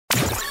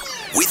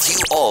with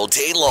you all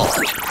day long.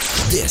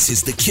 This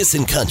is the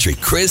Kissin' Country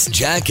Chris,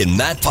 Jack, and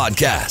Matt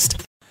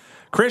podcast.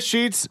 Chris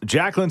Sheets,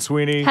 Jacqueline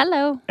Sweeney.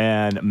 Hello.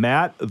 And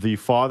Matt, the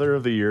father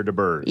of the year to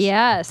Burrs.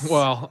 Yes.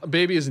 Well,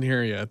 baby isn't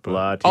here yet,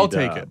 but I'll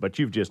take it. But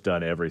you've just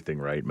done everything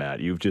right,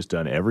 Matt. You've just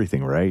done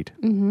everything right.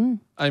 Mm-hmm.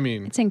 I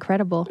mean, it's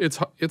incredible.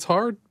 It's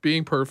hard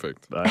being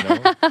perfect.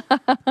 I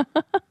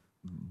know.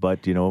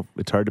 But, you know,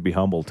 it's hard to be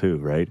humble too,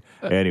 right?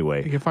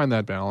 Anyway. You can find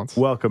that balance.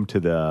 Welcome to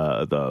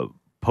the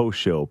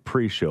post-show,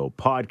 pre-show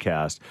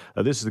podcast.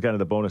 This is kind of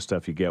the bonus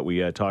stuff you get.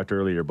 We talked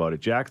earlier about it.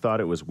 Jack thought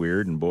it was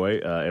weird, and boy,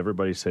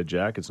 everybody said,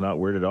 Jack, it's not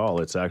weird at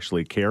all. It's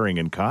actually caring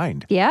and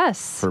kind.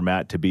 Yes. For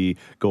Matt to be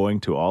going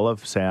to all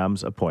of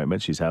Sam's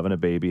appointments. She's having a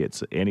baby.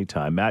 It's any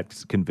time.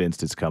 Matt's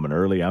convinced it's coming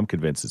early. I'm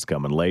convinced it's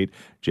coming late.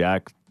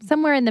 Jack.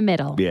 Somewhere in the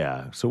middle.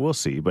 Yeah, so we'll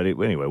see. But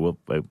anyway,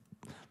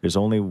 there's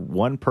only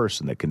one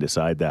person that can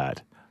decide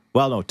that.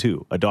 Well, no,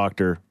 two. A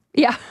doctor.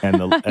 Yeah, and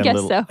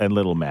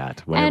little Matt,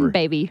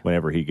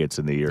 whenever he gets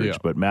in the urge. Yeah.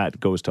 But Matt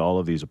goes to all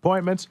of these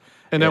appointments.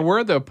 And now we're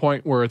at the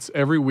point where it's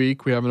every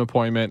week we have an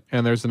appointment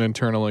and there's an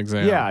internal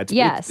exam. Yeah,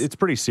 it's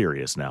pretty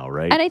serious now,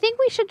 right? And I think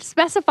we should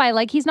specify,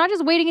 he's not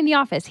just waiting in the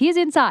office; he's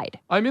inside.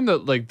 I'm in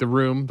the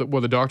room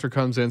where the doctor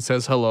comes in,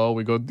 says hello.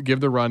 We go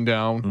give the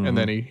rundown, and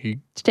then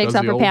he takes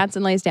off her pants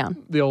and lays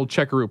down. The old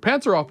checkaroo.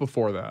 Pants are off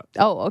before that.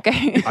 Oh,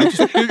 okay.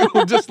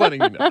 I'm just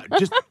letting you know.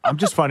 I'm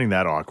just finding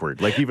that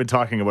awkward. Even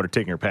talking about her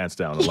taking her pants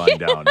down and lying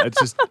down. It's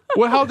just.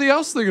 Well, how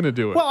else are they going to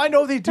do it? Well, I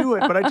know they do it,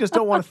 but I just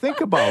don't want to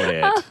think about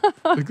it.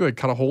 They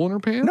cut a hole in her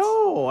pants?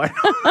 No.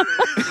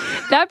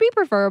 That'd be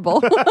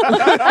preferable.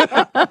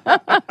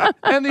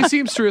 And the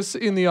seamstress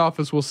in the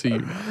office will see you.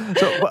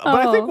 But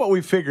I think what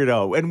we figured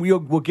out, and we'll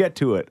get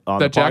to it on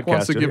that the podcast. Jack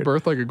wants to give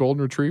birth like a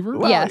golden retriever?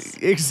 Well, yes.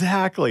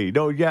 Exactly.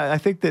 No, yeah, I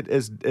think that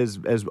as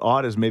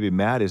odd as maybe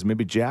Matt is,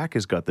 maybe Jack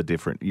has got the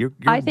different.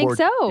 I think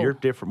so. You're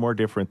more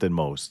different than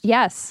most.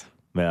 Yes.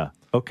 Yeah.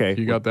 Okay.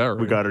 You got that right.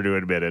 We got her to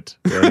admit it.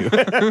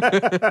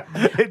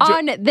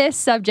 On this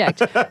subject,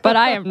 but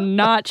I am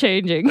not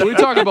changing. We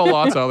talk about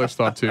lots of other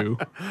stuff too.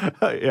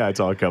 Yeah, it's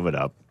all coming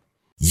up.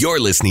 You're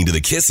listening to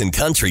the Kissin'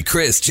 Country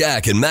Chris,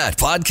 Jack, and Matt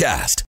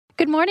podcast.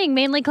 Good morning.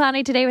 Mainly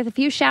cloudy today with a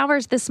few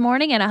showers this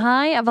morning and a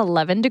high of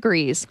 11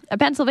 degrees. A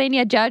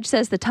Pennsylvania judge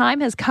says the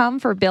time has come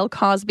for Bill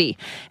Cosby.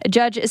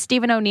 Judge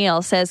Stephen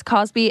O'Neill says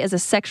Cosby is a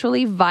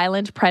sexually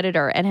violent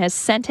predator and has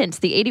sentenced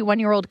the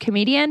 81-year-old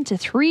comedian to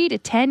 3 to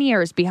 10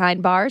 years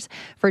behind bars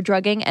for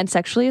drugging and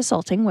sexually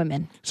assaulting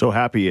women. So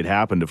happy it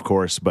happened, of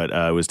course, but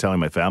I was telling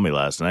my family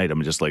last night,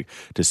 I'm just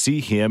to see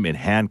him in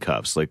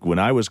handcuffs. When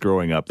I was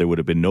growing up, there would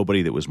have been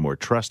nobody that was more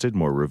trusted,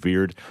 more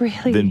revered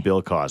than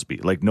Bill Cosby.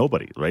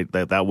 Nobody, right?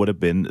 That would have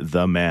been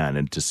the man,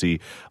 and to see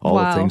all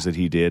the things that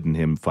he did, and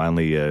him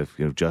finally,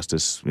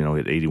 justice,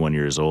 at 81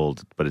 years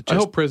old. But I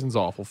hope prison's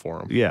awful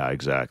for him. Yeah,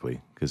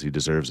 exactly, because he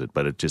deserves it.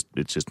 But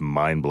it's just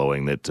mind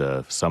blowing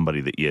that somebody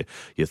that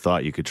you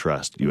thought you could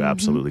trust, you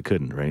absolutely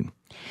couldn't, right?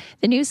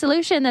 The new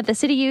solution that the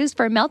city used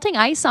for melting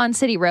ice on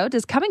city roads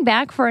is coming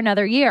back for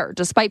another year,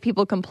 despite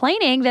people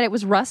complaining that it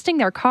was rusting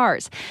their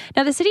cars.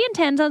 Now, the city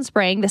intends on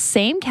spraying the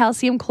same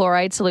calcium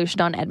chloride solution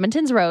on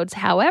Edmonton's roads.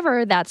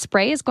 However, that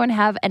spray is going to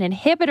have an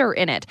inhibitor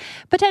in it,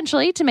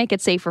 potentially to make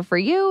it safer for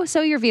you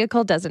so your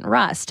vehicle doesn't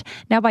rust.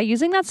 Now, by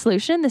using that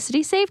solution, the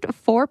city saved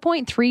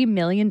 $4.3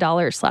 million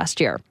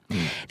last year.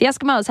 The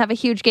Eskimos have a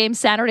huge game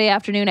Saturday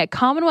afternoon at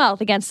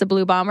Commonwealth against the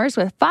Blue Bombers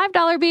with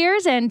 $5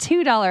 beers and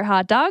 $2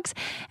 hot dogs.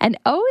 And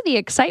the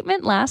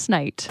excitement last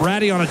night.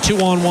 Ratty on a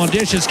 2-on-1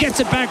 dishes, gets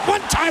it back,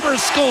 one-timer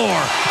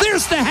score.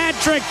 There's the hat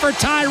trick for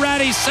Ty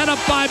Ratty, set up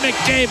by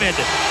McDavid.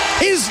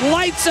 His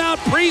lights out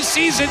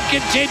preseason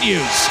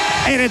continues,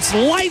 and it's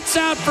lights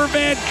out for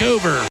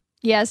Vancouver.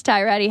 Yes,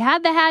 Ty Ratty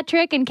had the hat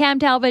trick, and Cam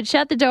Talbot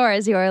shut the door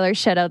as the Oilers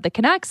shut out the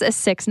Canucks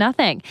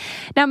 6-0.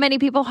 Now, many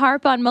people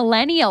harp on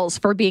millennials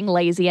for being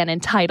lazy and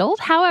entitled.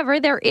 However,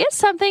 there is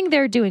something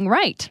they're doing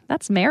right.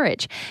 That's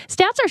marriage.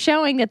 Stats are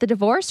showing that the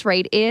divorce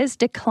rate is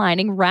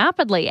declining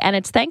rapidly, and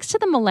it's thanks to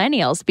the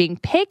millennials being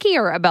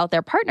pickier about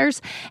their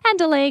partners and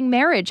delaying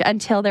marriage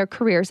until their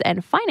careers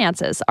and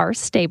finances are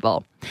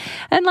stable.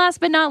 And last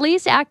but not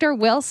least, actor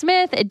Will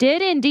Smith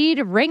did indeed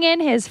ring in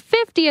his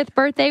 50th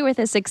birthday with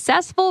a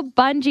successful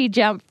bungee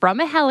jump from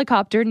a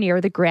helicopter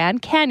near the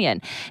Grand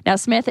Canyon. Now,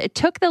 Smith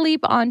took the leap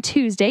on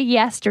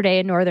yesterday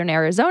in northern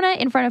Arizona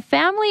in front of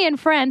family and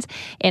friends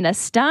in a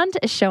stunt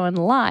shown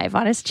live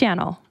on his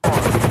channel. 3, 2,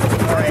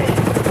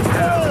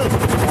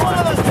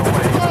 1.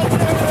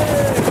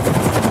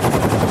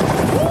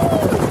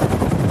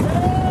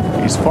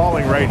 He's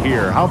falling right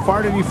here. How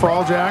far did he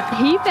fall, Jack?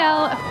 He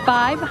fell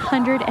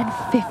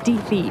 550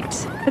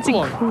 feet. That's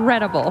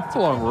incredible. It's a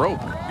long rope.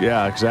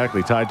 Yeah,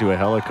 exactly. Tied to a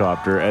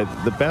helicopter.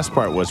 The best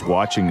part was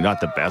watching, not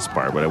the best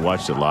part, but I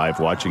watched it live,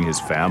 watching his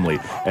family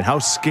and how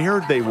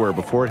scared they were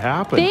before it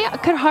happened. They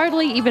could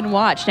hardly even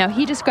watch. Now,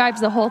 he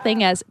describes the whole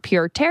thing as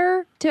pure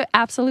terror, to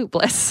absolute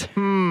bliss.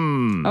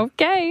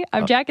 Okay.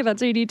 I'm Jack, and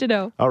that's what you need to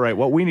know. All right.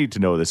 What we need to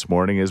know this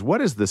morning is,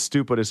 what is the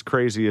stupidest,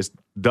 craziest,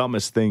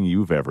 dumbest thing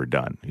you've ever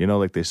done? You know,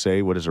 like they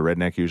say, what does a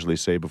redneck usually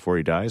say before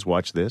he dies?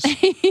 Watch this.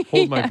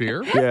 Hold my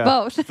beer. Yeah.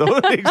 Both.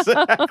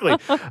 Exactly.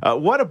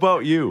 What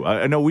about you?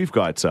 I know we've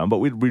got some, but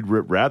we'd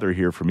rather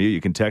hear from you.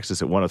 You can text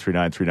us at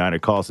 103939 or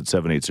call us at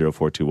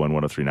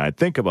 780-421-1039.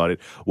 Think about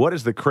it. What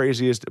is the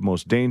craziest,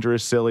 most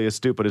dangerous, silliest,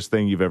 stupidest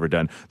thing you've ever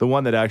done? The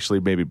one that actually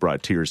maybe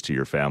brought tears to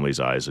your family's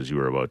eyes as you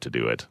were about to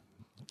do it.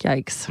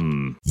 Yikes.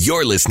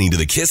 You're listening to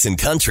the Kissin'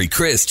 Country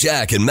Chris,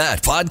 Jack, and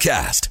Matt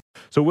podcast.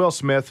 So Will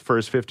Smith, for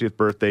his 50th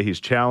birthday,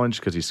 he's challenged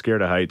because he's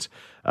scared of heights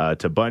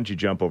to bungee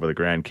jump over the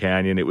Grand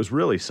Canyon. It was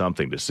really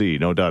something to see,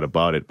 no doubt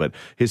about it. But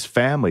his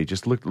family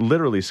just looked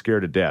literally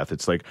scared to death.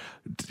 It's like,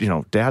 you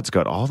know, Dad's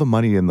got all the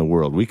money in the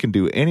world. We can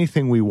do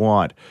anything we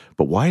want.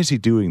 But why is he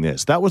doing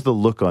this? That was the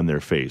look on their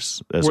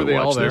face as Were I they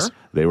watched all this. there?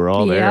 They were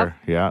all Yep. there.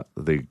 Yeah.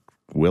 The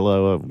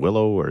Willow,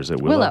 or is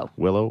it Willow?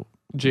 Willow.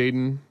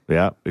 Jaden.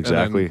 Yeah,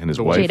 exactly. And his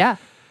the wife. Jada.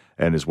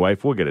 And his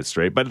wife, we'll get it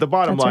straight. But the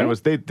bottom That's line right.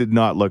 was they did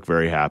not look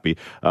very happy.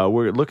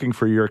 We're looking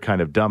for your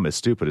kind of dumbest,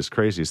 stupidest,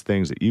 craziest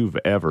things that you've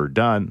ever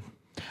done.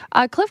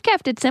 Cliff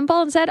kept it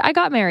simple and said, I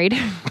got married.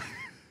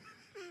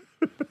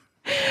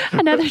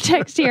 Another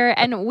text here,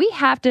 and we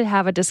have to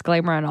have a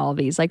disclaimer on all of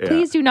these. Like,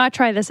 please do not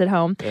try this at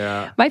home.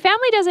 Yeah. My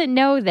family doesn't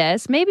know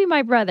this. Maybe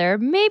my brother,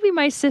 maybe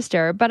my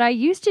sister, but I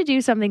used to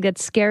do something that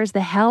scares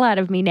the hell out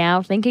of me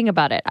now thinking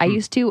about it. I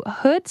used to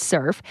hood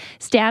surf,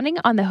 standing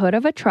on the hood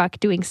of a truck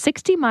doing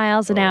 60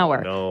 miles an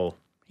hour. No.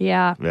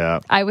 Yeah.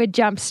 Yeah. I would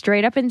jump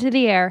straight up into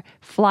the air,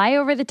 fly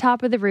over the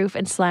top of the roof,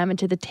 and slam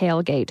into the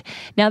tailgate.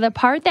 Now, the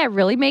part that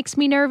really makes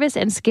me nervous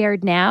and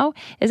scared now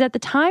is at the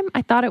time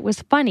I thought it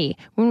was funny.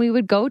 When we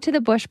would go to the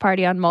bush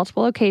party on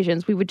multiple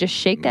occasions, we would just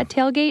shake that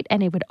tailgate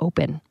and it would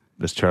open.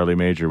 As Charlie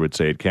Major would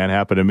say, it can't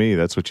happen to me.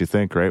 That's what you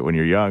think, right, when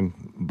you're young.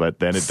 But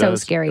then it So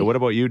does. scary. What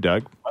about you,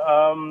 Doug?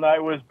 I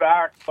was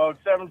back about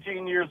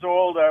 17 years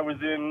old. I was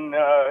in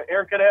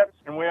Air Cadets,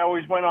 and we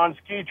always went on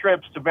ski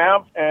trips to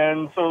Banff.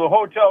 And so the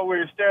hotel we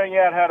were staying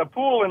at had a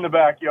pool in the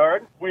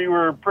backyard. We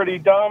were pretty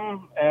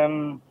dumb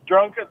and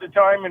drunk at the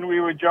time, and we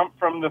would jump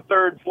from the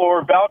third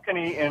floor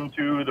balcony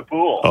into the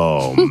pool.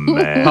 Oh,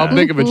 man. How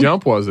big of a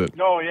jump was it?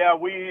 No, yeah,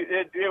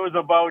 it was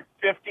about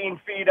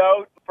 15 feet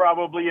out,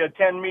 probably a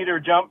 10-meter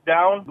jump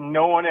down.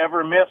 No one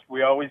ever missed.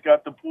 We always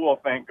got the pool,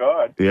 thank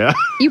God. Yeah.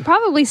 You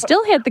probably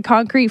still hit the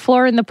concrete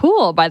floor in the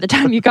pool by the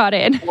time you got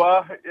in.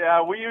 Well,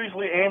 yeah, we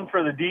usually aimed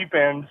for the deep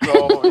end.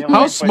 So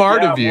How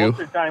smart of you.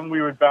 Most of the time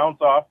we would bounce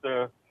off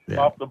the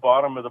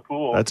bottom of the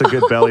pool. That's a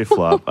good belly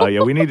flop.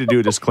 Yeah, we need to do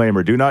a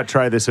disclaimer. Do not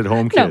try this at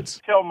home,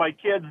 kids. Tell my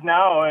kids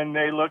now, and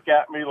they look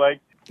at me like,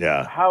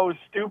 Yeah. how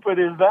stupid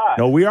is that?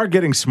 No, we are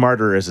getting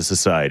smarter as a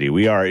society.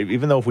 We are,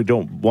 even though if we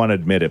don't want to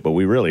admit it, but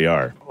we really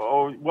are.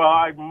 Oh,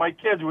 well, my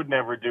kids would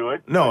never do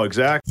it. No,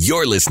 exactly.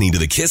 You're listening to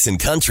the Kissin'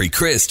 Country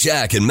Chris,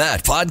 Jack, and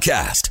Matt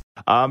podcast.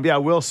 Yeah,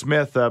 Will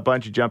Smith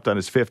bungee jumped on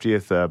his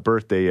 50th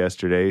birthday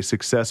yesterday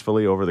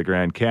successfully over the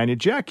Grand Canyon.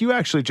 Jack, you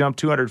actually jumped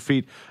 200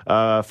 feet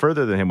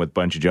further than him with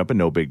bungee jumping.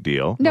 No big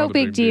deal. No Not a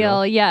big big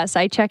deal. Yes,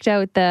 I checked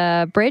out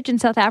the bridge in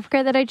South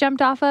Africa that I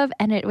jumped off of,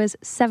 and it was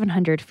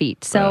 700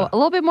 feet. So a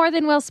little bit more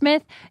than Will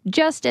Smith,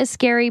 just as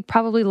scary,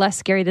 probably less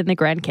scary than the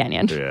Grand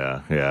Canyon.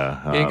 Yeah.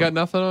 Ain't got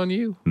nothing on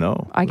you.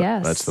 No. I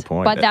guess. That's the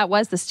point. But that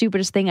was the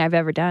stupidest thing I've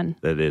ever done.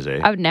 That is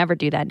I would never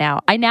do that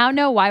now. I now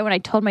know why when I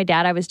told my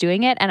dad I was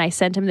doing it and I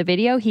sent him the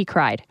video, he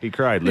cried. He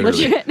cried,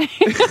 literally. Legit.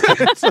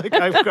 It's like,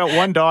 I've got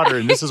one daughter,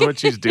 and this is what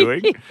she's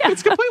doing.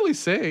 It's completely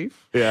safe.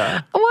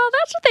 Yeah. Well,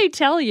 that's what they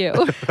tell you.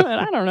 But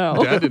I don't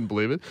know. Dad didn't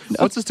believe it.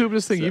 What's the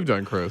stupidest thing you've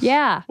done, Chris?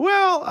 Yeah.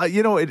 Well,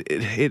 you know,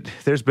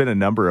 there's been a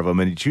number of them,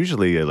 and it's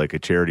usually like a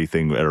charity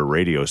thing or a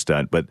radio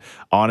stunt. But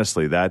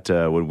honestly, that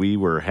when we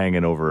were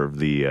hanging over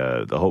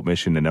the Hope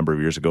Mission a number of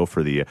years ago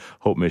for the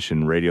Hope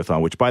Mission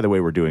Radiothon, which, by the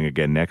way, we're doing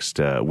again next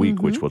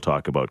week, which we'll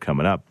talk about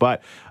coming up.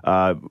 But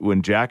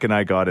when Jack and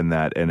I got in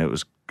that, and it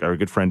was our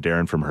good friend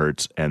Darren from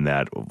Hertz, and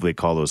that they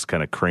call those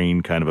kind of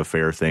crane kind of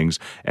affair things.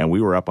 And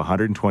we were up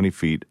 120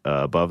 feet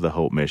above the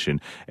Hope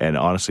Mission. And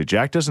honestly,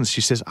 Jack doesn't,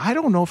 she says, I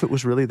don't know if it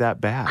was really that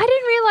bad. I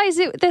didn't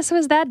realize this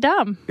was that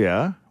dumb.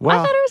 Yeah. Well,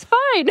 I thought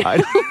it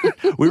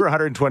was fine. we were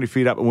 120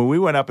 feet up. And when we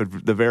went up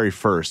at the very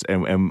first,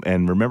 and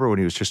remember when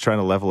he was just trying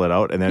to level it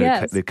out, and then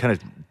Yes. it kind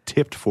of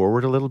tipped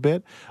forward a little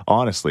bit,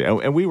 honestly.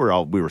 And we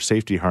were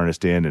safety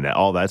harnessed in, and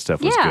all that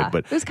stuff was Yeah, good.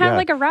 But it was kind of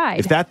like a ride.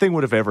 If that thing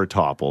would have ever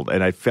toppled,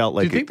 and I felt Do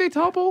like you think they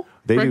topple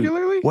they do-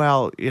 regularly?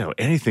 well, you know,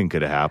 anything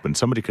could have happened.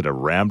 Somebody could have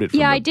rammed it.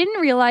 From Yeah, the, I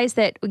didn't realize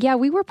that. Yeah,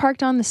 we were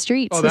parked on the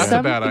street. Oh, so that's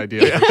a bad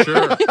idea.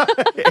 Sure.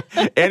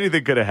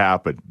 Anything could have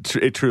happened.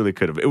 It truly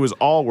could have. It was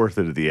all worth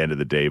it at the end of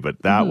the day,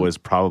 but that Mm-hmm. was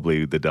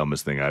probably the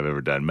dumbest thing I've ever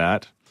done.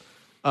 Matt?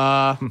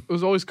 It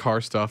was always car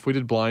stuff. We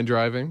did blind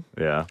driving.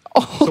 Yeah.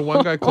 So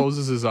one guy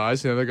closes his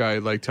eyes, the other guy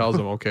tells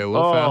him, okay, a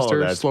little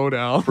faster, slow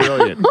down.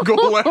 Brilliant. Go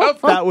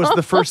left. That was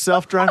the first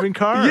self-driving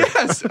car.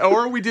 Yes.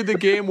 Or we did the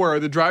game where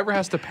the driver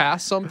has to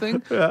pass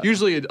something,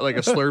 usually like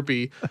a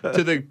Slurpee,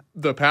 to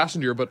the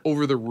passenger, but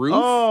over the roof.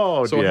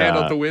 Oh, so hand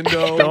out the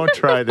window. Don't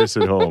try this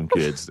at home,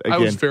 kids. Again, I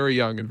was very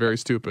young and very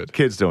stupid.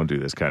 Kids don't do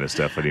this kind of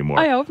stuff anymore.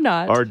 I hope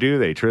not. Or do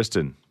they,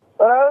 Tristan?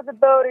 When I was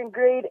about in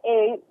grade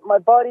 8, my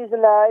buddies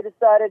and I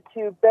decided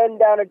to bend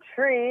down a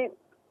tree,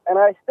 and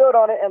I stood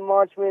on it and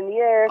launched me in the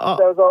air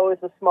because I was always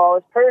the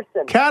smallest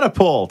person.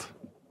 Catapult.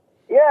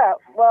 Yeah,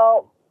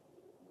 well,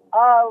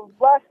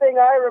 last thing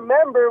I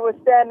remember was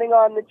standing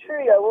on the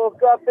tree. I woke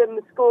up in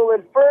the school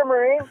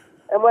infirmary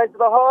and went to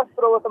the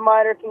hospital with a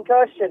minor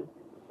concussion.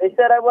 They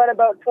said I went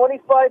about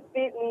 25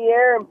 feet in the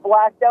air and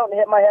blacked out and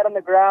hit my head on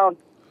the ground.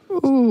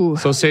 Ooh.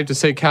 So safe to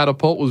say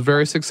Catapult was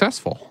very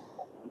successful.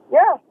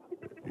 Yeah.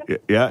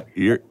 Yeah,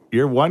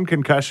 you're one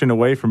concussion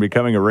away from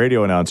becoming a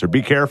radio announcer.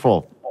 Be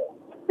careful.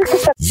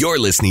 You're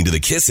listening to the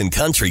Kissin'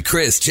 Country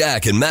Chris,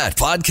 Jack, and Matt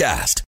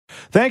podcast.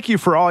 Thank you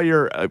for all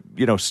your,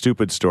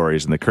 stupid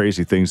stories and the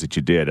crazy things that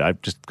you did.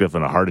 I've just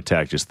given a heart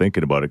attack just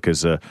thinking about it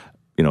because,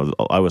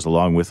 I was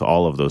along with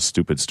all of those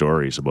stupid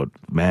stories about,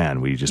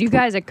 man, You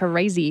guys are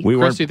crazy. We Chris,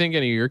 weren't do you think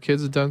any of your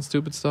kids have done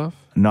stupid stuff?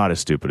 not as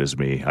stupid as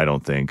me, I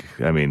don't think.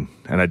 I mean,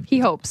 He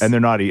hopes. And they're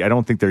not. I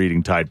don't think they're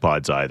eating Tide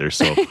Pods either.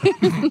 So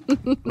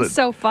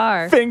So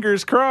far.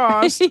 fingers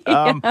crossed.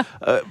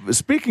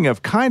 Speaking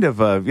of kind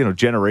of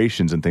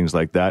generations and things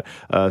like that,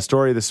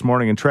 story this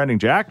morning in trending,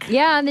 Jack.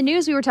 Yeah, in the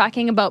news we were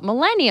talking about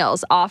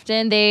millennials.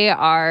 Often they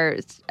are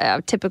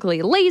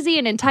typically lazy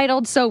and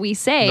entitled, so we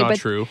say. Not but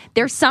true.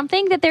 There's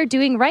something that they're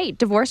doing right.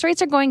 Divorce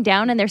rates are going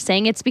down, and they're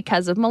saying it's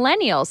because of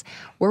millennials.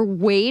 We're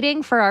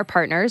waiting for our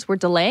partners. We're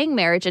delaying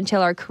marriage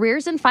until our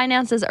careers and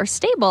finances are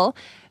stable,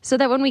 so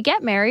that when we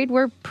get married,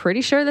 we're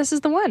pretty sure this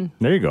is the one.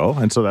 There you go.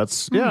 And so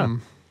that's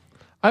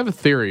I have a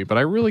theory, but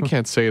I really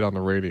can't say it on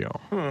the radio.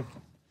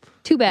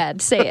 Too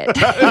bad. Say it.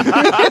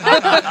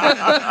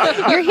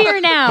 You're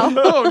here now.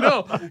 Oh,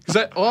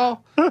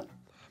 no.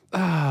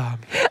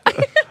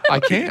 I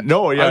can't.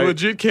 No, yeah, I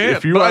legit can't.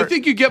 if you But I are-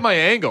 think you get my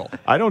angle.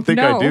 I don't think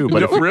No. I do,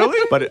 but No, really?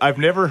 But I've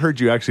never heard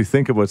you actually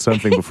think about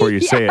something before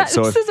you say Yeah, it.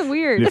 So this is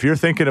weird. If you're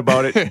thinking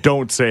about it,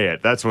 don't say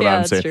it. That's what Yeah, I'm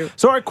that's saying. true.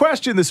 So our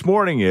question this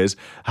morning is: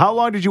 how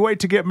long did you wait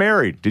to get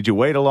married? Did you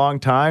wait a long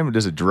time?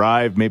 Does it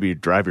drive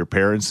your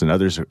parents and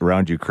others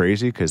around you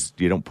crazy because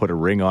you don't put a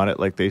ring on it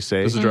like they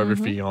say? Does it drive your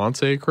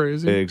fiance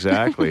crazy?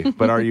 Exactly.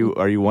 But are you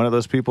one of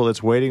those people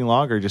that's waiting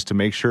longer just to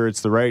make sure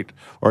it's the right,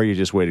 or are you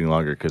just waiting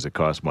longer because it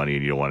costs money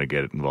and you don't want to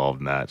get involved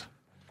in that?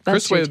 That's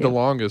Chris true, waited too. the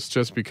longest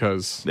just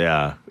because.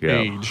 Yeah.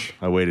 Age.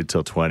 I waited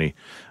till 20.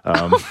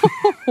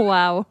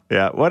 Wow.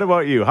 Yeah. What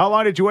about you? How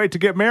long did you wait to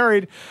get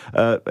married?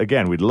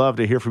 Again, we'd love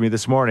to hear from you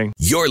this morning.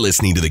 You're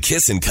listening to the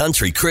Kissin'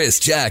 Country Chris,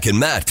 Jack, and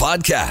Matt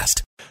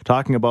podcast.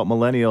 Talking about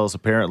millennials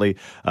apparently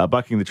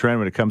bucking the trend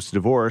when it comes to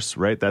divorce,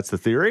 right? That's the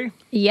theory?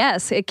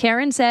 Yes.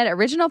 Karen said,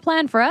 original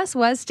plan for us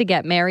was to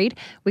get married.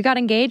 We got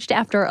engaged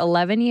after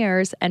 11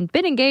 years and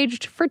been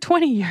engaged for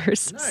 20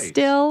 years. Nice.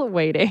 Still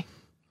waiting.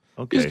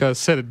 You Okay. just got to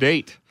set a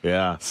date.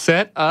 Yeah.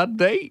 Set a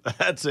date.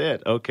 That's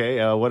it.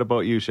 Okay. What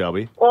about you,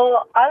 Shelby?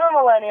 Well, I'm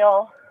a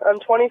millennial. I'm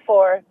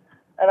 24,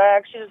 and I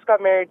actually just got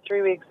married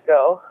 3 weeks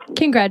ago.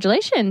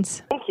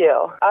 Congratulations. Thank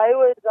you. I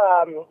was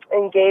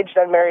engaged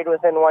and married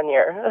within 1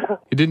 year.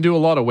 You didn't do a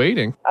lot of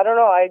waiting. I don't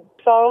know. I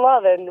fell in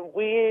love, and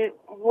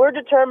we're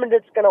determined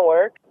it's going to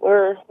work.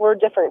 We're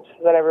different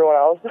than everyone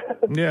else.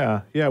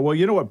 Yeah. Yeah. Well,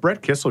 you know what?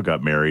 Brett Kissel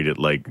got married at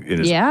early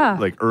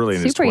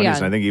in his Super 20s. young.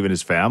 And I think even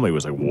his family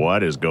was like,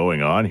 what is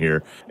going on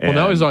here? Well,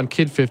 now And- he's on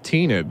Kid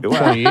 15 at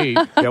 28.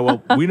 Yeah,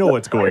 well, we know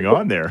what's going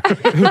on there.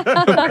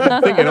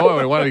 Thinking,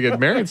 I wanted to get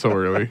married so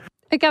early.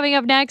 Coming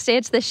up next,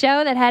 it's the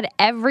show that had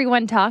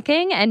everyone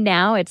talking, and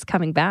now it's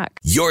coming back.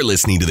 You're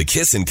listening to the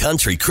Kissin'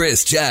 Country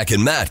Chris, Jack,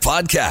 and Matt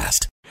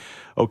podcast.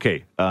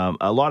 Okay,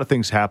 a lot of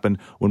things happen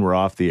when we're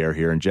off the air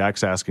here, and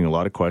Jack's asking a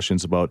lot of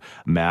questions about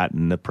Matt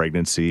and the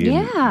pregnancy.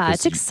 and Yeah, because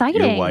it's exciting.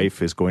 Your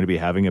wife is going to be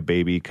having a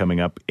baby coming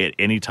up at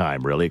any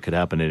time, really. It could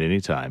happen at any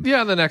time.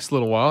 Yeah, in the next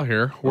little while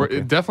here.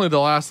 Definitely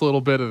the last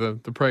little bit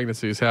of the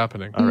pregnancy is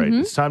happening. All right,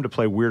 it's time to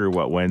play Weird or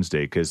What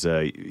Wednesday, because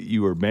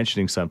you were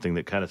mentioning something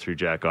that kind of threw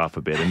Jack off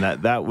a bit, and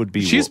that would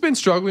be... She's been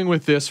struggling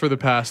with this for the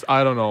past,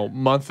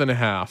 month and a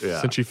half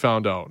Yeah. since she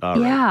found out. All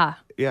right. Yeah.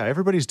 Yeah,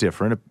 everybody's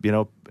different.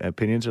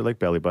 Opinions are like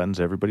belly buttons.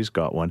 Everybody's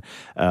got one.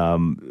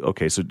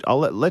 Okay, so I'll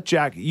let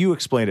Jack, you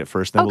explain it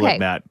first, then we'll Okay. let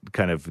Matt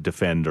kind of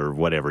defend or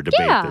whatever, debate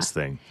Yeah. this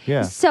thing.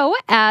 Yeah. So,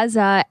 as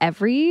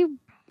every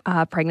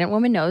pregnant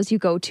woman knows, you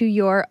go to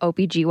your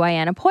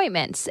OBGYN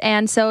appointments.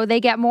 And so they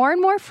get more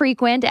and more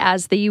frequent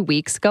as the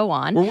weeks go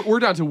on. We're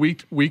down to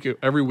week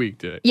every week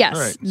today. Yes,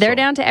 All right, they're so-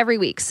 down to every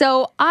week.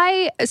 So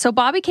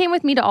Bobby came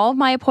with me to all of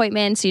my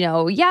appointments.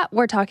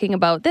 We're talking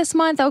about this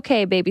month.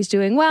 Okay, baby's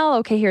doing well.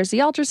 Okay, here's the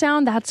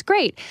ultrasound. That's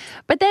great.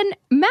 But then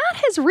Matt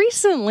has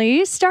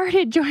recently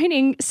started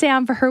joining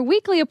Sam for her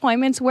weekly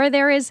appointments where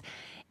there is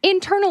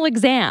internal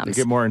exams.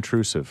 They get more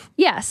intrusive.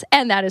 Yes,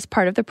 and that is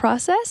part of the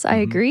process. I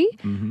agree.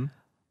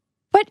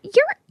 But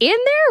you're in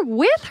there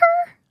with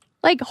her?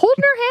 Like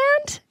holding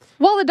her hand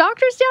while the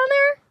doctor's down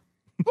there?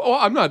 Oh,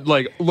 I'm not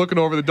like looking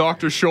over the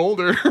doctor's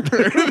shoulder or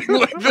anything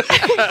like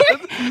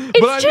that.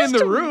 But I'm in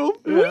the room.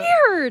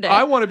 Weird.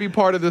 I want to be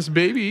part of this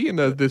baby and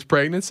this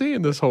pregnancy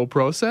and this whole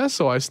process,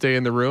 so I stay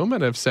in the room.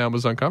 And if Sam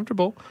was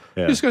uncomfortable,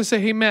 I'm just going to say,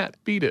 "Hey, Matt,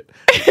 beat it,"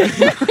 and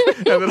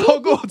then I'll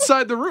go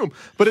outside the room.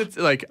 But it's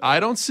like I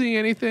don't see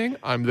anything.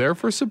 I'm there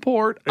for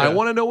support. I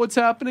want to know what's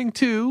happening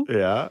too.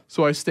 Yeah.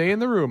 So I stay in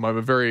the room. I'm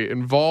a very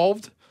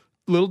involved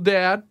little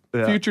dad.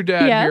 Future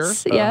dad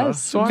yes, here.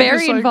 Yes, So I'm very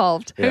just like,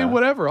 involved. Hey,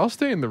 whatever. I'll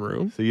stay in the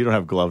room. So you don't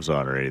have gloves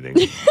on or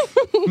anything.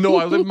 No,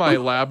 I live in my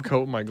lab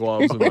coat, and my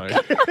gloves, and my.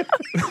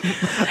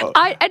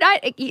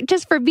 I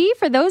just for me,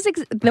 for those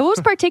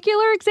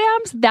particular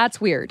exams, that's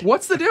weird.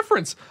 What's the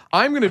difference?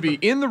 I'm going to be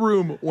in the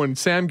room when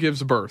Sam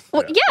gives birth.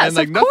 Well, yes, and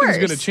like of nothing's course.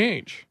 going to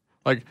change.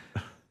 Like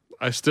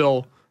I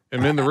still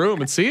am in the room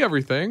and see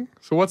everything.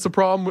 So what's the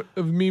problem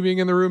of me being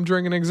in the room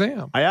during an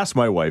exam? I asked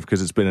my wife,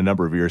 because it's been a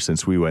number of years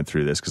since we went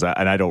through this,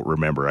 I don't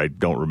remember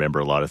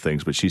a lot of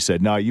things, but she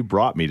said, no, you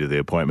brought me to the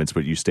appointments,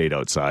 but you stayed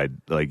outside.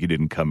 Like, you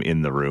didn't come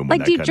in the room.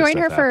 Like, do you join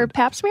her for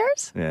pap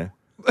smears? Yeah.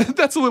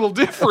 That's a little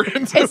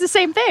different. It's the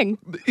same thing.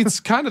 It's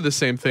kind of the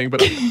same thing,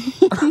 but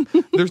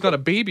there's not a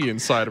baby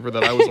inside of her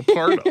that I was a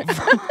part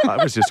of. I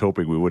was just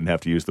hoping we wouldn't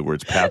have to use the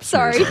words pap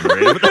smears. Sorry. On the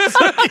radio,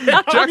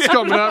 but Jack's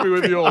coming at me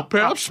with the old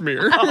pap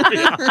smear.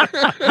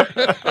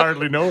 I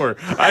hardly know her.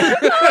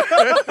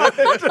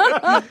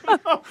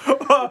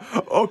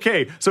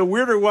 Okay, so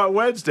Weird or What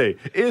Wednesday.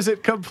 Is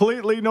it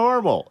completely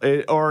normal?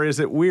 Or is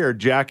it weird?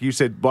 Jack, you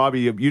said, Bobby,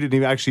 you didn't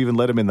even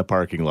let him in the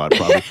parking lot,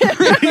 probably.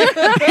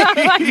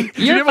 Did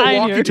you have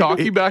a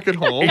walkie-talkie back at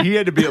home? He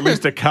had to be at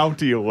least a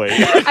county away.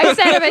 I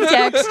sent him a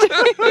text.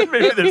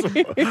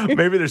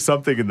 maybe there's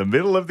something in the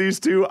middle of these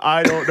two.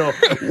 I don't know.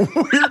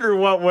 Weird or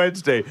What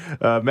Wednesday.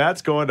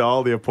 Matt's going to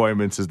all the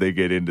appointments as they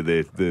get into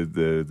the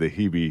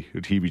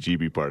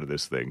heebie-jeebie part of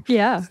this thing.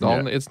 Yeah.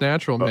 It's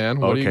natural, man.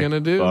 What are you going to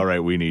do? All right,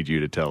 we need you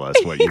to tell us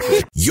what you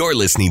think. You're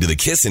listening to the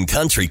Kissin'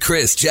 Country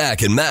Chris,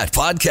 Jack, and Matt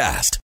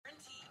podcast.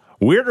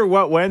 Weird or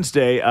What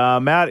Wednesday,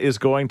 Matt is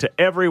going to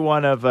every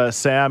one of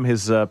Sam,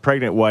 his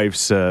pregnant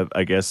wife's,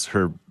 I guess,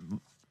 her...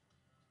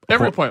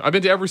 Every appointment. I've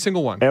been to every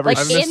single one. Like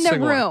in the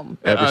room.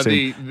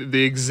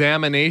 The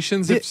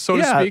examinations, so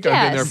to speak,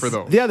 I've been there for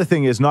those. The other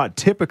thing is, not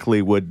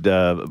typically would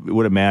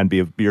a man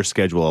be, your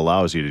schedule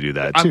allows you to do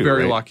that, too. I'm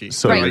very right? lucky.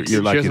 So Right.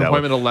 you're lucky She has an that way.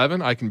 appointment at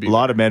 11, I can be A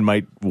lot of men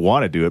might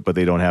want to do it, but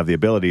they don't have the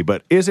ability.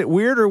 But is it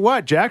weird or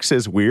what? Jack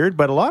says weird,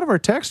 but a lot of our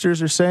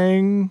texters are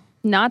saying...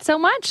 Not so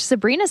much.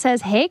 Sabrina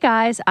says, hey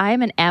guys,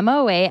 I'm an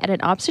MOA at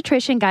an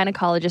obstetrician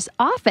gynecologist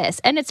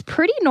office, and it's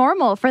pretty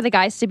normal for the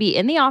guys to be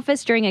in the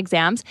office during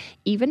exams,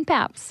 even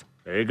PAPs.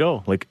 There you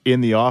go. Like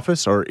in the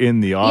office or in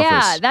the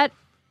office?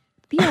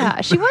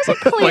 Yeah, she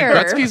wasn't like clear.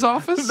 Gretzky's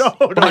office? No.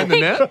 Behind the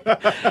net?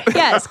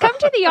 Yes, come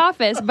to the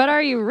office, but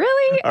are you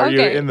really? Are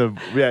okay. you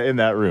in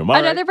that room? All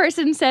Another right.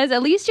 person says,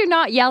 at least you're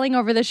not yelling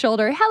over the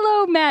shoulder,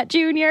 hello, Matt Jr.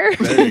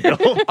 There you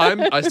go.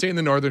 I stay in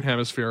the northern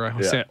hemisphere. I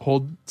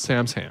hold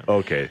Sam's hand.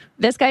 Okay.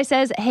 This guy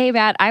says, hey,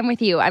 Matt, I'm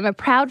with you. I'm a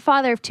proud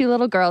father of 2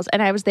 little girls,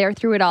 and I was there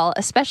through it all,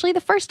 especially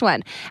the first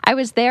one. I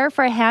was there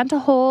for a hand to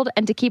hold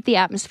and to keep the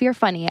atmosphere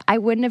funny. I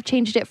wouldn't have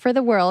changed it for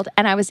the world,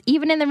 and I was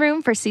even in the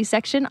room for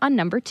C-section on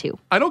number 2.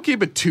 I don't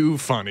keep it too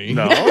funny.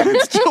 No.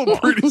 It's still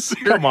pretty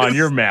serious. Come on,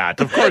 you're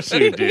Matt. Of course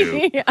you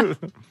do.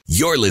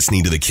 You're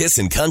listening to the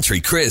Kissin' Country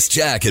Chris,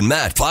 Jack, and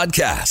Matt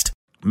podcast.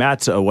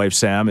 Matt's wife,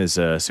 Sam, is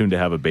soon to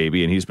have a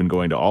baby, and he's been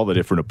going to all the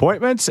different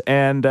appointments.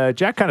 And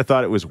Jack kind of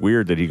thought it was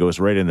weird that he goes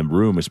right in the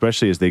room,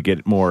 especially as they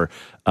get more...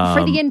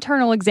 for the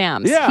internal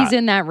exams. Yeah, He's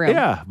in that room.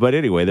 Yeah, but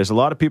anyway, there's a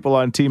lot of people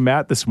on Team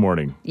Matt this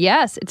morning.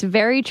 Yes, it's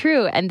very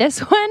true. And this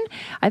one,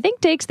 I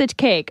think, takes the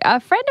cake. A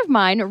friend of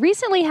mine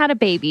recently had a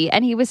baby,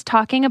 and he was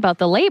talking about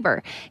the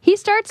labor. He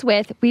starts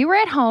with, we were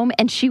at home,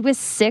 and she was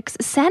 6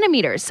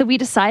 centimeters, so we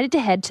decided to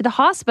head to the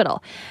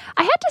hospital.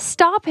 I had to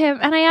stop him,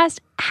 and I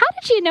asked, how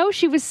did you know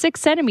she was 6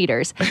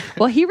 centimeters?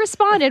 Well, he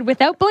responded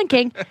without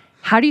blinking,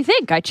 how do you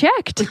think? I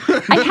checked.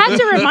 I had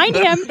to remind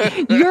him,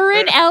 you're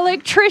an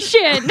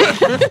electrician.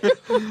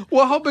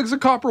 Well, how big's a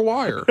copper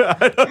wire?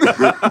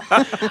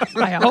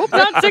 I hope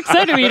not 6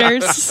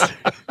 centimeters.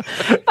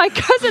 My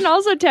cousin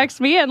also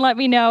texted me and let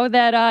me know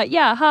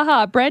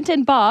that, Brent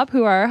and Bob,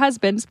 who are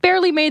husbands,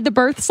 barely made the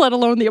births, let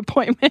alone the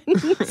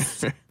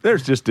appointments.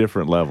 There's just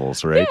different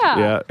levels, right?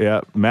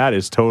 Yeah. Matt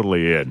is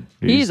totally in.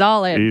 He's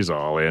all in. He's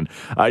all in.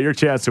 Your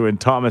chance to win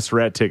Thomas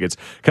Rhett tickets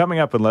coming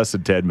up in less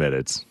than 10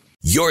 minutes.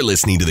 You're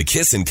listening to the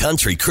Kissin'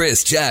 Country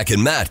Chris, Jack,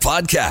 and Matt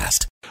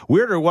podcast.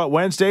 Weird or What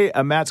Wednesday?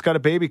 Matt's got a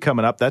baby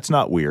coming up. That's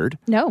not weird.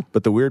 No.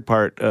 But the weird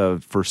part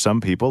for some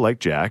people, like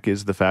Jack,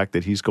 is the fact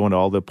that he's going to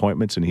all the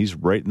appointments and he's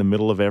right in the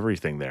middle of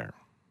everything there.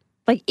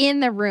 Like in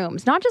the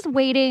rooms, not just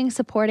waiting,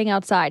 supporting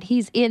outside.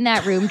 He's in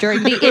that room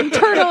during the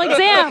internal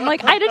exam.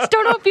 Like, I just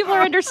don't know if people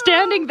are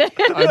understanding this.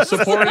 I'm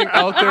supporting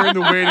out there in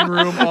the waiting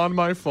room on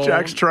my phone.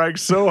 Jack's trying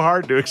so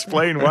hard to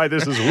explain why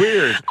this is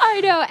weird.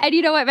 I know. And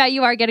you know what, Matt?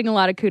 You are getting a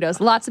lot of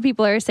kudos. Lots of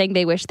people are saying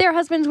they wish their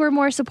husbands were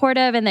more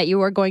supportive and that you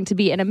are going to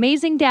be an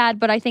amazing dad.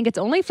 But I think it's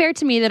only fair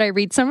to me that I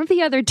read some of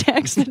the other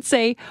texts that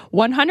say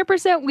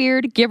 100%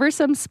 weird, give her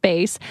some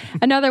space.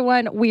 Another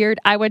one, weird,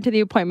 I went to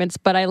the appointments,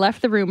 but I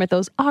left the room at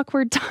those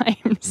awkward times.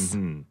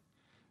 Mm-hmm.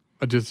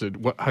 I just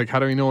said, like, how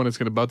do we know when it's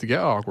about to get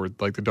awkward?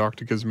 Like the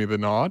doctor gives me the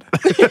nod.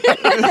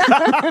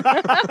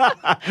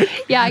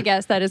 Yeah, I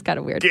guess that is kind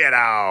of weird. Get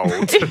out.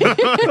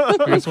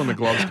 I guess when the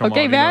gloves come on.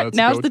 Okay, Matt,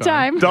 now's the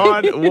time.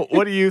 Don,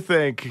 what do you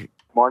think?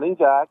 Morning,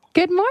 Jack.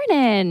 Good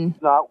morning.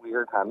 It's not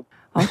weird, hon.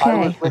 Okay.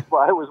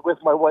 I was with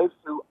my wife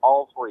through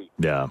all three.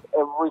 Yeah.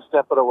 Every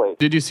step of the way.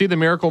 Did you see the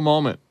miracle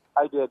moment?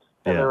 I did.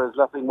 And Yeah. there is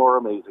nothing more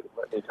amazing,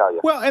 let me tell you.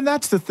 Well, and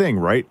that's the thing,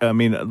 right? I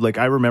mean, like,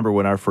 I remember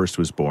when our first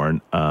was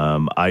born,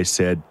 I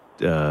said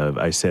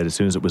as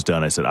soon as it was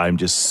done, I said, I'm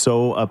just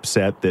so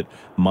upset that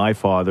my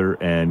father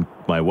and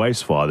my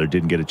wife's father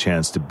didn't get a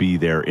chance to be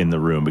there in the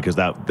room because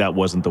that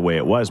wasn't the way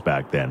it was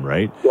back then,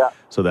 right? Yeah.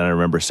 So then I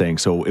remember saying,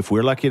 so if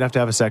we're lucky enough to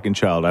have a second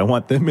child, I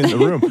want them in the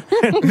room.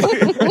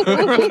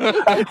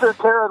 I'm sure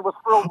Karen was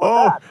thrilled with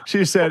that.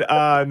 She said,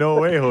 no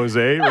way,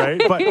 Jose,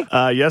 right?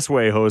 But yes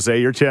way, Jose,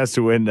 your chance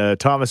to win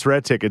Thomas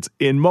Rhett tickets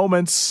in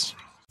moments.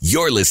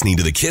 You're listening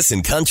to the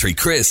Kissin' Country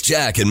Chris,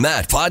 Jack, and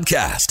Matt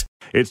podcast.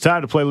 It's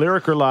time to play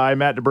Lyric or Lie.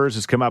 Matt DeBurs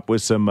has come up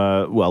with some,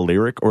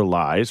 lyric or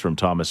lies from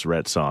Thomas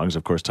Rhett songs.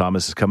 Of course,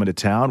 Thomas is coming to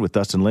town with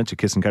Dustin Lynch, a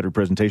Kissin' Country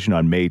presentation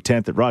on May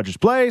 10th at Rogers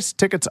Place.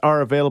 Tickets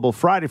are available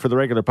Friday for the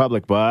regular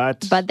public,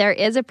 but there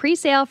is a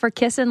pre-sale for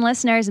Kissin'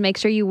 listeners. Make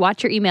sure you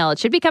watch your email. It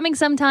should be coming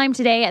sometime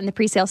today, and the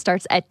pre-sale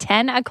starts at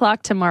 10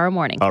 o'clock tomorrow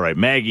morning. All right,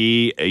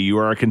 Maggie, you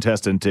are a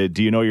contestant.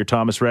 Do you know your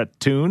Thomas Rhett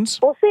tunes?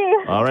 We'll see.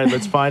 All right,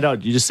 let's find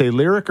out. You just say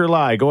lyric or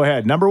lie. Go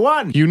ahead. Number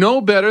one. You know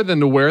better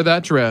than to wear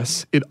that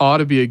dress. It ought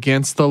to be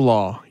against the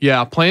law.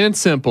 Yeah, plain and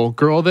simple.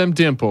 Girl, them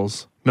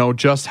dimples know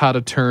just how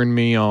to turn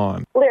me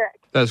on. Lyric.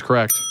 That's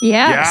correct.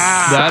 Yes.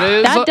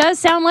 That does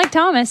sound like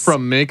Thomas.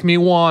 From Make Me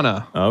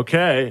Wanna.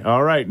 Okay.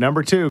 All right.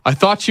 Number two. I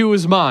thought she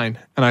was mine,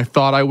 and I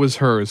thought I was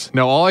hers.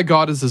 Now all I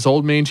got is this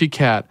old mangy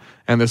cat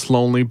and this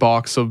lonely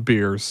box of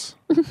beers.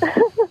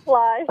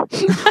 Lie.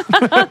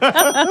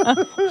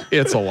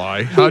 It's a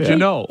lie. How'd you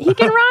know? He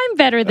can rhyme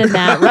better than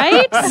that,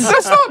 right?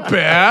 That's not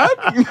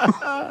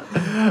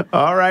bad.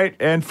 All right.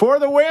 And for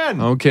the win.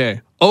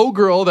 Okay. Oh,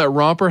 girl, that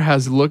romper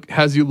has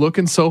you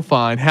looking so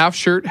fine. Half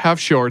shirt, half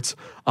shorts,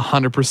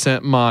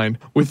 100% mine.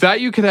 With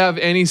that, you could have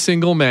any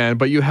single man,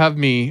 but you have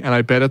me, and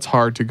I bet it's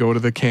hard to go to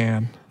the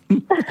can.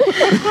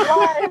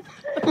 Lie.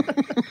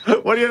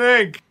 What do you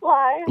think?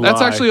 Lie.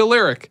 That's Lie. actually a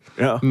lyric.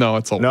 Yeah. No,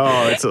 it's a lie.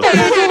 No, it's There's a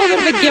little bit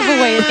of a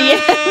giveaway at the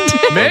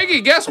end.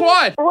 Maggie, guess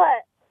what?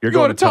 What? You're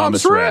going to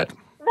Thomas Rhett.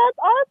 That's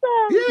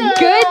awesome.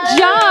 Good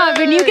job.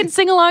 And you can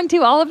sing along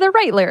to all of the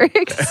right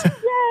lyrics. Yay.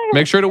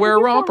 Make sure to wear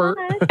a romper.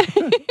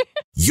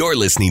 You're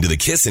listening to the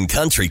Kissin'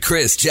 Country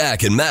Chris,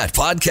 Jack, and Matt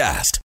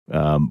podcast.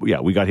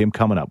 We got him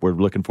coming up. We're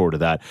looking forward to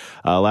that.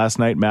 Last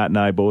night, Matt and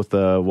I both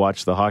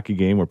watched the hockey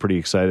game. We're pretty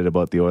excited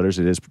about the Oilers.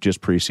 It is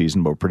just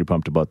preseason, but we're pretty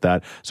pumped about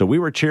that. So we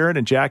were cheering,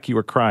 and Jack, you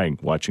were crying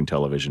watching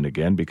television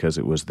again because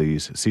it was the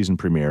season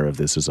premiere of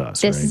This Is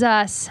Us. This right? Is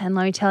Us. And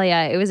let me tell you,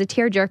 it was a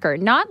tearjerker.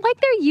 Not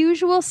like their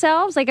usual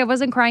selves. Like I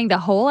wasn't crying the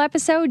whole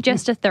episode,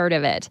 just a third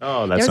of it.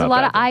 Oh, that's There was not a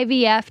lot bad of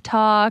IVF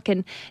talk,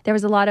 and there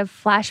was a lot of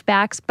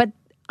flashbacks, but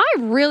I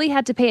really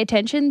had to pay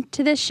attention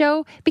to this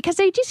show because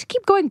they just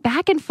keep going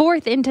back and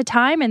forth into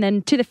time and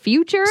then to the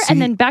future and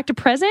then back to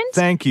present.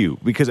 Thank you.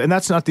 And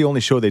that's not the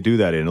only show they do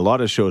that in. A lot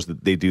of shows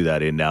that they do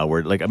that in now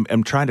where like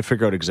I'm trying to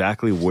figure out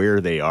exactly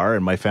where they are,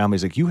 and my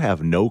family's like, you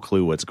have no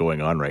clue what's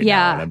going on right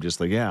now. And I'm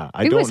just like, I don't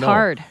know. It was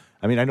hard.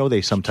 I mean, I know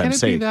they sometimes Can it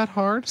say be that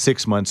hard?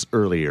 6 months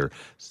earlier,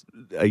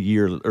 a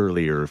year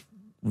earlier,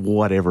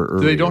 whatever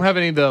earlier. They don't have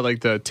any of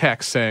the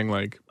text saying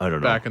like I don't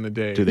know. back in the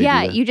day. Do they do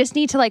that? You just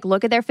need to like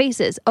look at their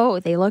faces.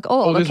 Oh, they look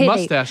old. Oh, there's okay,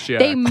 mustache Jack.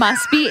 they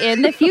must be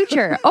in the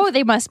future. Oh,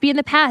 they must be in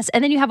the past.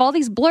 And then you have all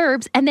these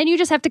blurbs, and then you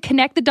just have to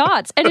connect the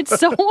dots, and it's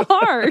so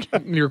hard.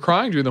 You're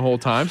crying during the whole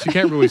time, so you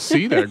can't really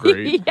see that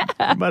great.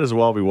 You might as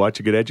well be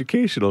watching an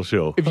educational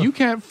show. If you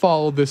can't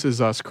follow This Is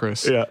Us,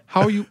 Chris, Yeah.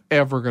 how are you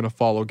ever going to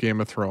follow Game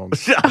of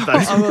Thrones?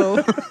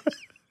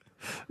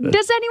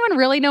 Does anyone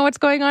really know what's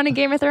going on in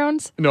Game of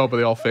Thrones? No, but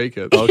they all fake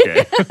it.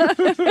 Okay.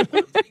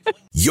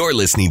 You're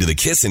listening to the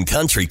Kissin'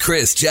 Country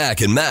Chris,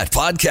 Jack, and Matt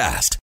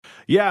podcast.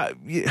 Yeah,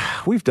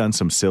 we've done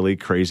some silly,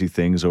 crazy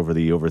things over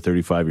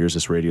 35 years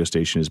this radio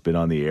station has been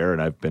on the air, and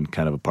I've been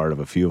kind of a part of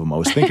a few of them. I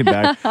was thinking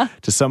back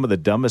to some of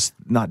the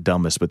not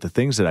dumbest, but the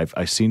things that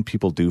I've seen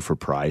people do for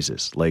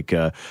prizes. Like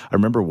I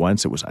remember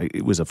once it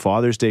was a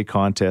Father's Day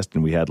contest,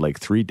 and we had like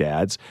 3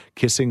 dads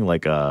kissing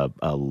like a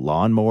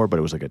lawnmower, but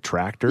it was like a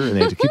tractor, and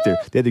they had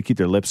to keep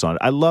their lips on.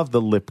 I love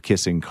the lip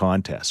kissing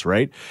contest,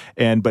 right?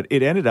 But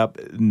it ended up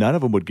none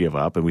of them would give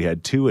up, and we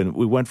had 2, and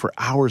we went for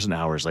hours and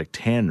hours, like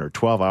 10 or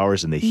 12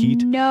 hours in the heat.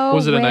 sweet. No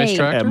Was it a way. nice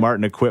tractor? At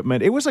Martin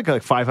Equipment. It was like a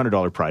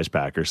 $500 prize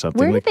pack or something.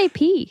 Where did they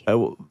pee?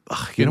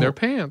 In their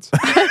pants.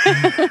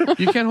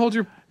 You can't hold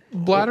your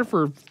bladder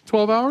for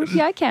 12 hours?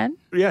 Yeah, I can.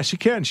 Yeah, she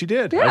can. She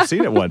did. I've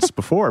seen it once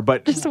before,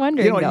 but Just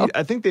wondering, though.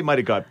 I think they might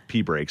have got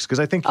pee breaks because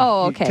I think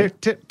okay.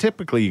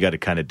 typically you got to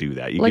kind of do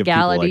that. You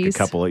Legalities.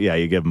 give people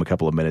you give them a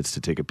couple of minutes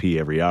to take a pee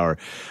every hour.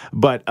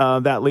 But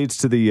that leads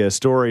to the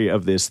story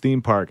of this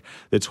theme park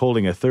that's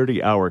holding a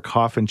 30-hour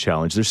coffin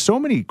challenge. There's so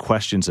many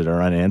questions that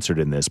are unanswered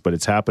in this, but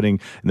it's happening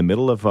in the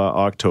middle of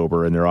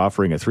October, and they're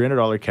offering a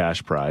 $300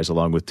 cash prize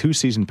along with 2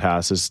 season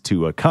passes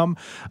to come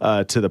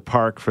to the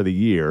park for the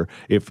year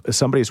if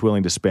somebody's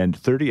willing to spend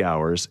 30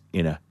 hours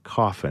in a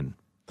coffin.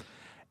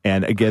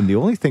 And again, the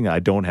only thing I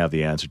don't have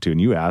the answer to, and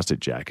you asked it,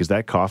 Jack, is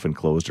that coffin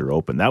closed or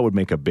open? That would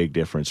make a big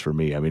difference for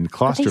me. I mean,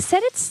 They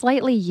said it's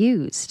slightly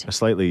used. a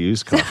slightly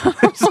used coffin.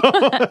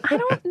 I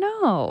don't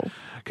know.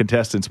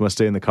 Contestants must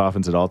stay in the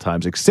coffins at all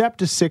times,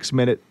 except a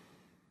 6-minute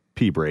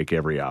pee break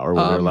every hour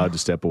where they're allowed to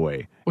step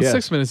away. Well, Yeah.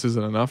 6 minutes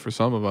isn't enough for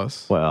some of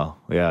us. Well,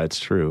 yeah, it's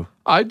true.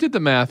 I did the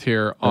math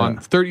here on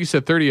 30. You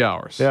said 30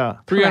 hours. Yeah.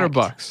 $300 Correct.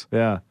 bucks.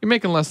 Yeah. You're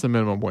making less than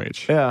minimum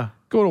wage. Yeah.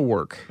 Go to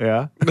work.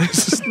 Yeah.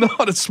 This is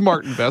not a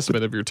smart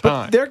investment of your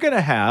time. They're going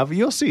to have,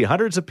 you'll see,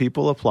 hundreds of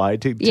people apply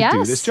to do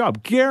Yes. this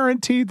job.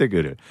 Guaranteed they're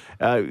going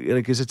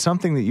to. Is it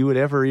something that you would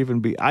ever even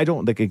be? I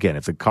don't think, again,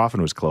 if the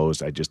coffin was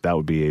closed, that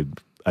would be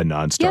a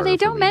non-starter. Yeah, they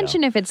for don't me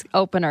mention now. if it's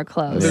open or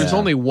closed. There's Yeah.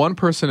 only one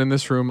person in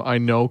this room I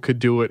know could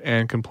do it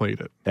and complete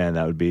it. And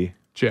that would be,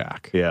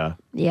 Jack. yeah.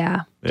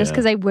 Yeah, just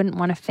because I wouldn't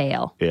want to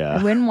fail. Yeah.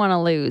 I wouldn't want to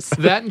lose.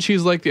 That and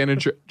she's like the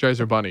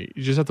Energizer Bunny.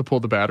 You just have to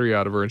pull the battery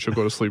out of her and she'll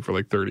go to sleep for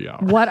like 30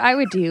 hours. What I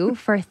would do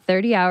for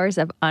 30 hours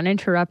of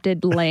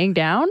uninterrupted laying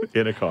down,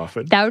 In a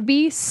coffin. that would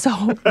be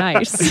so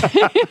nice.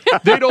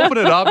 They'd open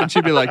it up and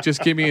she'd be like,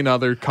 just give me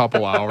another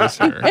couple hours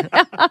here.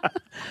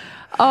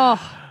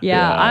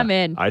 Yeah, I'm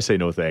in. I say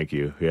no thank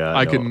you. Yeah.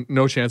 I could,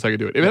 no chance I could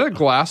do it. If it had a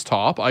glass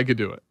top, I could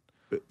do it.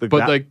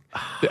 But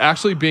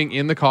actually being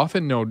in the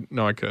coffin, no,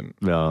 I couldn't.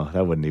 No,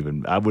 that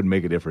wouldn't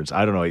make a difference.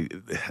 I don't know. I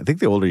think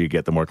the older you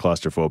get, the more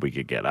claustrophobic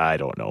you get. I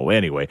don't know.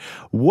 Anyway,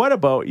 what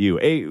about you?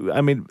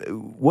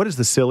 What is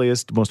the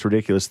silliest, most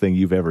ridiculous thing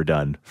you've ever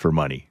done for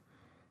money?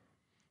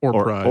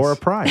 Prize. Or a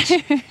prize.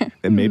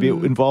 And maybe it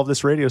involved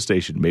this radio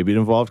station. Maybe it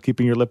involved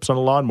keeping your lips on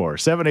a lawnmower.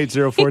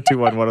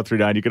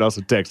 780-421-1039. You can also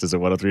text us at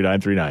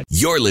 103939.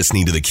 You're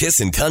listening to the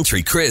Kissin'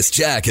 Country Chris,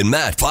 Jack, and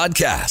Matt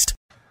podcast.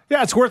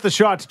 Yeah, it's worth a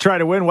shot to try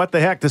to win. What the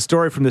heck? The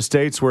story from the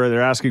States where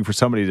they're asking for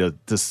somebody to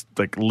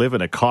live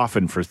in a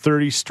coffin for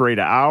 30 straight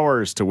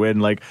hours to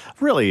win,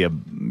 really,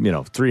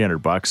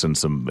 $300 and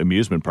some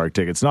amusement park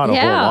tickets. Not a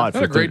whole lot Not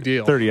for a great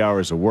deal. 30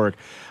 hours of work.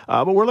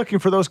 But we're looking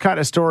for those kind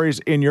of stories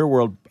in your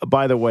world.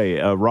 By the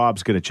way,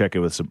 Rob's going to check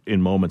in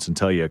moments and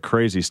tell you a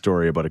crazy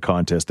story about a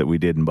contest that we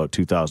did in about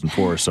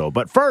 2004 or so.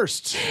 But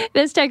first,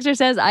 This texter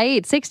says, I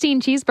ate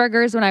 16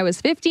 cheeseburgers when I was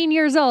 15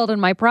 years old,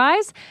 and my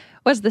prize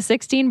was the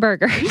 16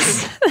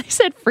 burgers. They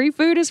said free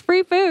food is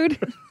free food.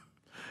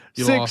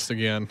 You lost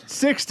again.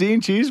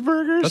 16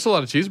 cheeseburgers? That's a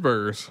lot of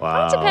cheeseburgers.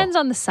 Wow. It depends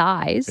on the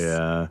size.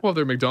 Yeah. Well,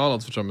 they're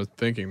McDonald's, which I'm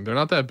thinking. They're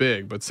not that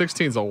big, but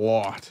 16's a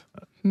lot.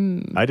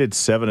 I did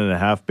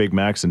 7.5 Big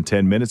Macs in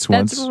 10 minutes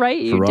That's once. right,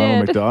 you for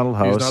Ronald did. McDonald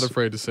House. He's not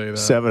afraid to say that.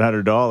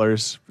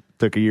 $700.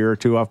 Took a year or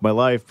two off my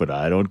life, but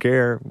I don't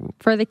care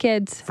For the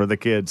kids. for the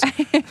kids.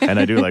 And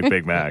I do like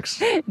Big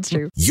Macs. It's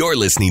true. You're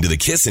listening to the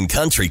Kissin'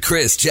 Country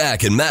Chris,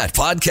 Jack, and Matt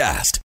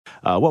podcast.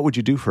 What would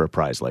you do for a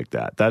prize like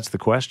that? That's the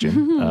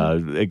question.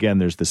 Again,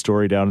 there's the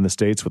story down in the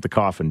States with the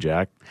coffin,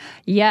 Jack.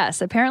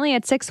 Yes, apparently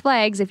at Six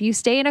Flags, if you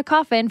stay in a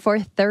coffin for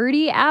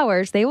 30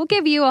 hours, they will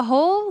give you a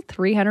whole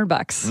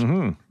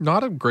 $300.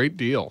 Not a great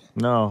deal.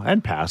 No,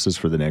 and passes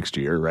for the next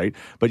year, right?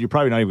 But you're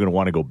probably not even going to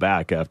want to go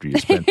back after you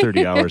spend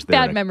 30 hours there.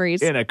 Bad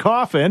memories. In a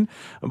coffin.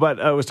 But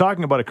I was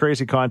talking about a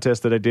crazy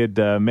contest that I did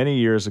many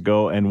years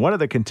ago, and one of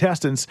the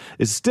contestants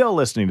is still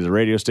listening to the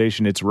radio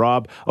station. It's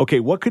Rob. Okay,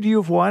 what could you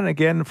have won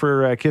again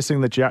for kissing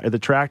the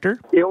tractor?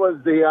 It was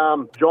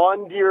the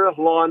John Deere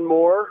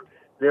lawnmower.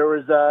 There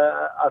was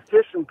a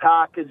fishing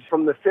package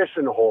from the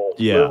fishing hole.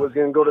 Yeah. So it was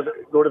going to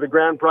go to the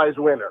grand prize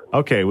winner.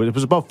 Okay, well, it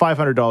was about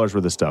 $500 worth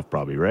of stuff,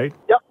 probably, right?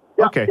 Yep.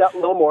 Okay. Yeah, a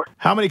little more.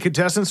 How many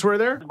contestants were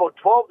there? About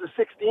 12 to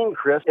 16,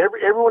 Chris.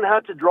 Everyone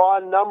had to draw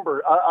a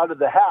number out of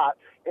the hat.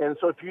 And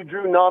so if you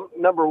drew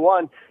number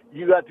one,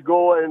 you got to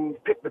go and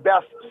pick the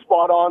best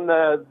spot on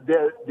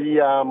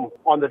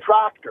the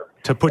tractor.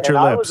 To put your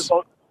I lips. was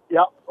about,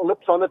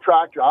 lips on the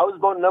tractor. I was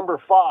about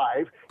number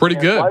 5. Pretty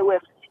And good. So I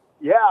went,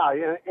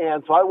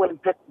 and so I went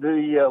and picked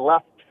the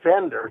left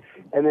fender.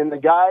 And then the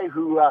guy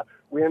who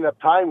we ended up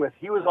tying with,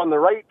 he was on the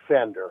right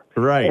fender.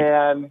 Right.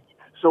 And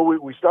so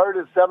we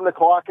started at 7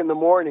 o'clock in the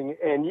morning,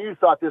 and you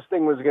thought this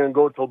thing was going to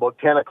go till about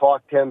 10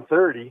 o'clock,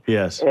 10:30.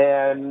 Yes.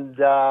 And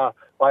by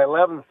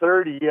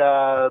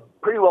 11:30,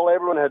 pretty well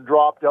everyone had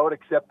dropped out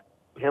except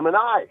him and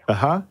I.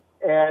 Uh-huh.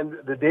 And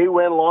the day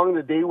went along,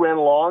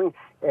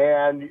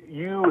 and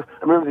I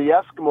remember the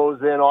Eskimos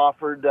then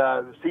offered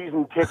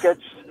season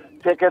tickets.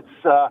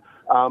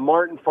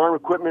 Martin Farm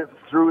Equipment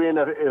threw in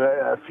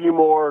a few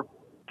more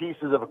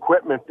pieces of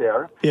equipment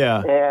there.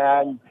 Yeah.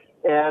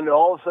 And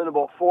all of a sudden,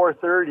 about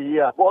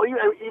 4:30, well,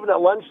 even at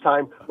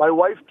lunchtime, my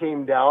wife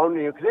came down,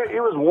 because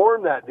it was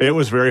warm that day. It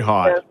was very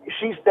hot. And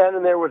she's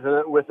standing there with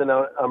an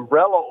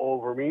umbrella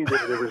over me.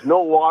 There was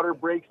no water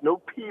breaks, no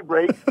pee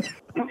breaks.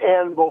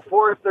 And about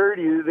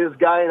 4:30, this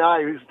guy and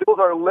I, still with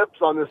our lips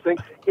on this thing,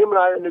 him and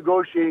I are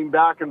negotiating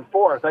back and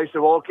forth. I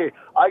said, well, okay,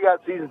 I got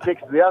season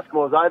tickets to the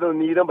Eskimos. I don't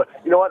need them, but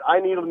you know what?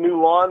 I need a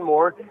new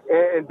lawnmower.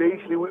 And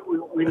basically,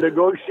 we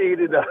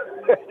negotiated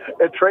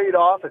a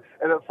trade-off.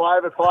 And at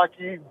 5 o'clock,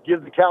 he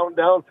gives the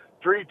countdown.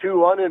 3, 2,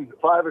 1, and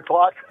 5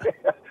 o'clock.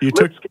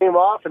 Lips came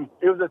off, and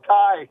it was a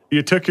tie.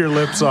 You took your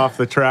lips off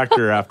the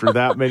tractor after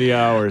that many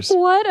hours.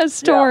 What a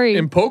story. Yeah.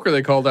 In poker,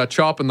 they call that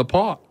chopping the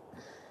pot.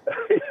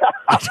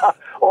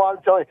 Oh,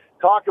 I'm telling you,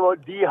 talk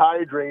about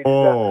dehydrated.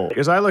 Oh,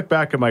 as I look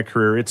back at my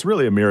career, it's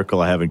really a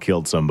miracle I haven't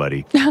killed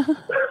somebody.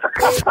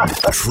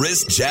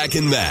 Chris, Jack,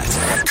 and Matt.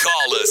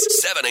 Call us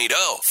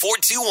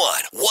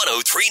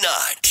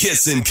 780-421-1039.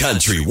 Kissin'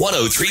 Country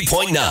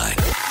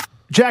 103.9.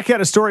 Jack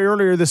had a story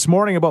earlier this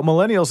morning about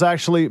millennials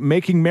actually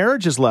making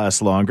marriages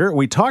last longer.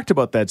 We talked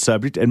about that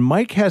subject, and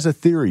Mike has a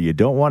theory you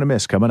don't want to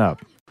miss coming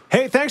up.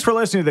 Hey, thanks for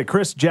listening to the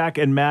Chris, Jack,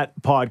 and Matt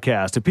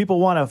podcast. If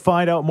people want to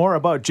find out more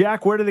about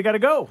Jack, where do they got to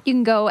go? You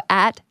can go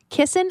at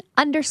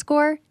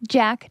kissin_Jack,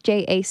 Jack,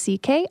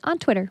 on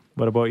Twitter.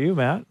 What about you,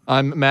 Matt?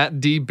 I'm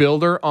Matt D.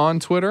 Builder on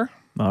Twitter.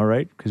 All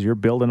right, because you're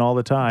building all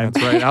the time.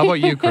 That's right. How about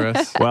you,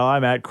 Chris? Well,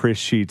 I'm at Chris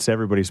Sheets.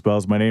 Everybody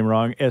spells my name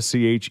wrong,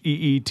 Scheetz.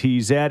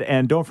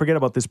 And don't forget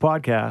about this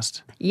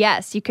podcast.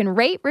 Yes, you can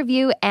rate,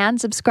 review, and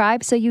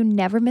subscribe so you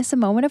never miss a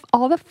moment of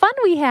all the fun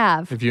we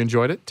have. If you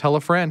enjoyed it, tell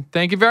a friend.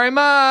 Thank you very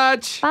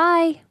much.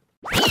 Bye.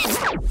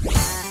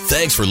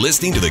 Thanks for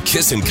listening to the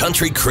Kissin'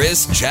 Country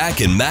Chris,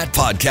 Jack, and Matt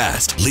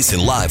podcast. Listen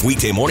live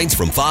weekday mornings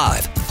from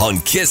 5 on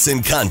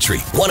Kissin' Country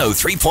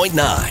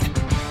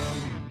 103.9.